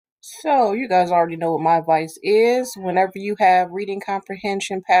So, you guys already know what my advice is. Whenever you have reading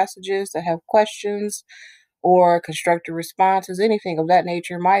comprehension passages that have questions or constructive responses, anything of that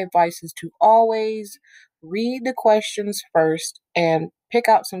nature, my advice is to always read the questions first and pick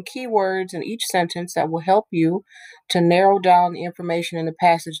out some keywords in each sentence that will help you to narrow down the information in the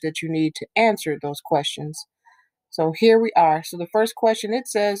passage that you need to answer those questions. So, here we are. So, the first question it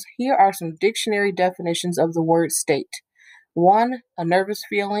says, here are some dictionary definitions of the word state. 1, a nervous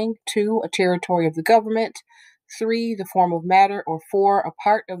feeling. 2, a territory of the government. 3, the form of matter. Or 4, a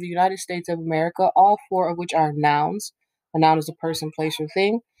part of the United States of America, all four of which are nouns. A noun is a person, place, or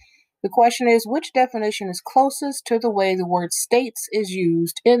thing. The question is, which definition is closest to the way the word states is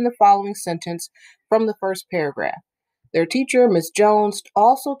used in the following sentence from the first paragraph? Their teacher, Miss Jones,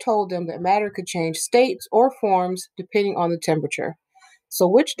 also told them that matter could change states or forms depending on the temperature. So,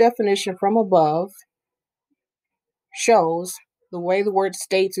 which definition from above shows the way the word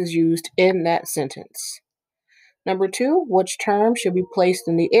states is used in that sentence? Number 2, which term should be placed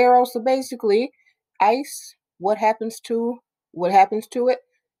in the arrow? So basically, ice, what happens to it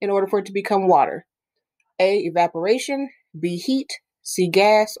in order for it to become water? A, evaporation. B, heat. C,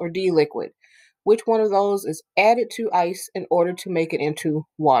 gas. Or D, liquid. Which one of those is added to ice in order to make it into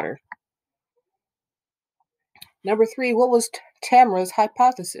water? Number 3, what was Tamara's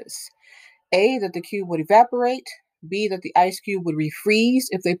hypothesis? A, that the cube would evaporate. B, that the ice cube would refreeze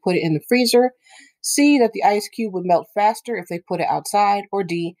if they put it in the freezer. C, that the ice cube would melt faster if they put it outside. Or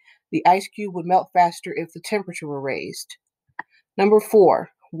D, the ice cube would melt faster if the temperature were raised. Number 4,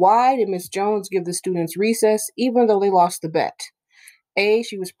 why did Miss Jones give the students recess even though they lost the bet? A,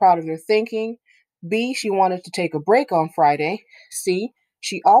 she was proud of their thinking. B, she wanted to take a break on Friday. C,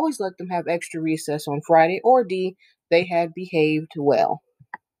 she always let them have extra recess on Friday. Or D, they had behaved well.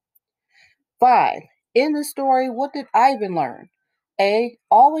 5. In the story, what did Ivan learn? A,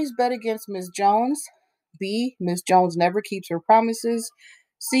 always bet against Miss Jones. B, Miss Jones never keeps her promises.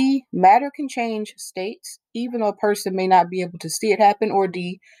 C, matter can change states, even though a person may not be able to see it happen. Or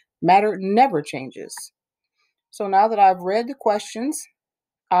D, matter never changes. So now that I've read the questions,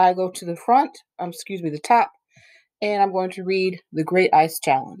 I go to the top, and I'm going to read the Great Ice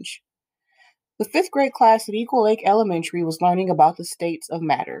Challenge. The fifth grade class at Eagle Lake Elementary was learning about the states of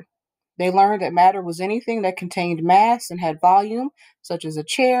matter. They learned that matter was anything that contained mass and had volume, such as a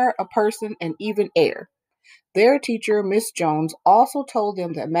chair, a person, and even air. Their teacher, Miss Jones, also told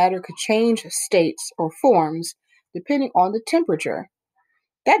them that matter could change states or forms depending on the temperature.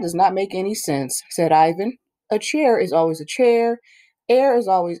 That does not make any sense, said Ivan. A chair is always a chair, air is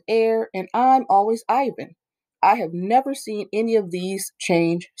always air, and I'm always Ivan. I have never seen any of these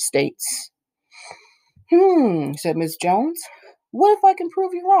change states. Said Miss Jones. What if I can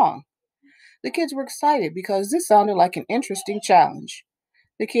prove you wrong? The kids were excited because this sounded like an interesting challenge.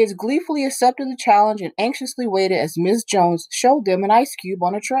 The kids gleefully accepted the challenge and anxiously waited as Miss Jones showed them an ice cube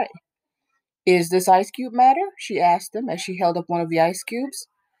on a tray. Is this ice cube matter? She asked them as she held up one of the ice cubes.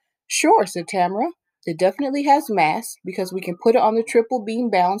 Sure, said Tamara. It definitely has mass because we can put it on the triple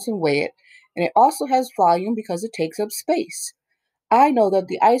beam balance and weigh it, and it also has volume because it takes up space. I know that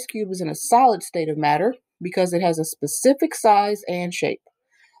the ice cube is in a solid state of matter because it has a specific size and shape.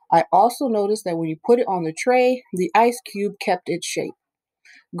 I also noticed that when you put it on the tray, the ice cube kept its shape.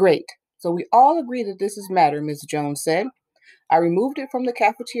 Great. So we all agree that this is matter, Ms. Jones said. I removed it from the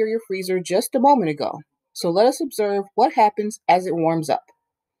cafeteria freezer just a moment ago. So let us observe what happens as it warms up.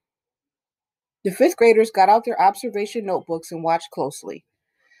 The fifth graders got out their observation notebooks and watched closely.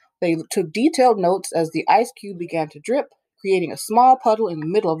 They took detailed notes as the ice cube began to drip, creating a small puddle in the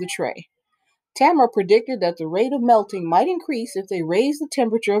middle of the tray. Tamara predicted that the rate of melting might increase if they raised the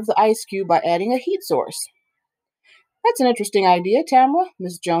temperature of the ice cube by adding a heat source. That's an interesting idea, Tamara,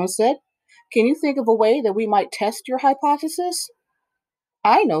 Miss Jones said. Can you think of a way that we might test your hypothesis?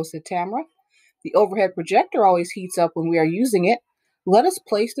 I know, said Tamara. The overhead projector always heats up when we are using it. Let us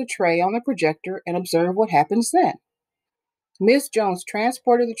place the tray on the projector and observe what happens then. Miss Jones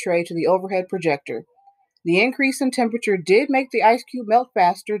transported the tray to the overhead projector. The increase in temperature did make the ice cube melt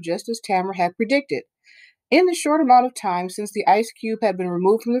faster, just as Tamara had predicted. In the short amount of time since the ice cube had been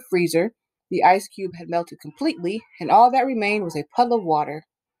removed from the freezer, the ice cube had melted completely, and all that remained was a puddle of water.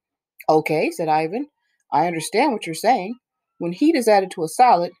 Okay, said Ivan. I understand what you're saying. When heat is added to a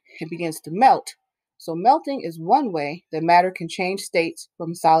solid, it begins to melt. So melting is one way that matter can change states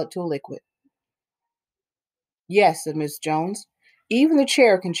from solid to a liquid. Yes, said Miss Jones. Even the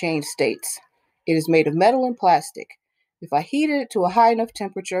chair can change states. It is made of metal and plastic. If I heated it to a high enough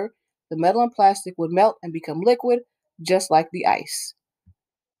temperature, the metal and plastic would melt and become liquid, just like the ice.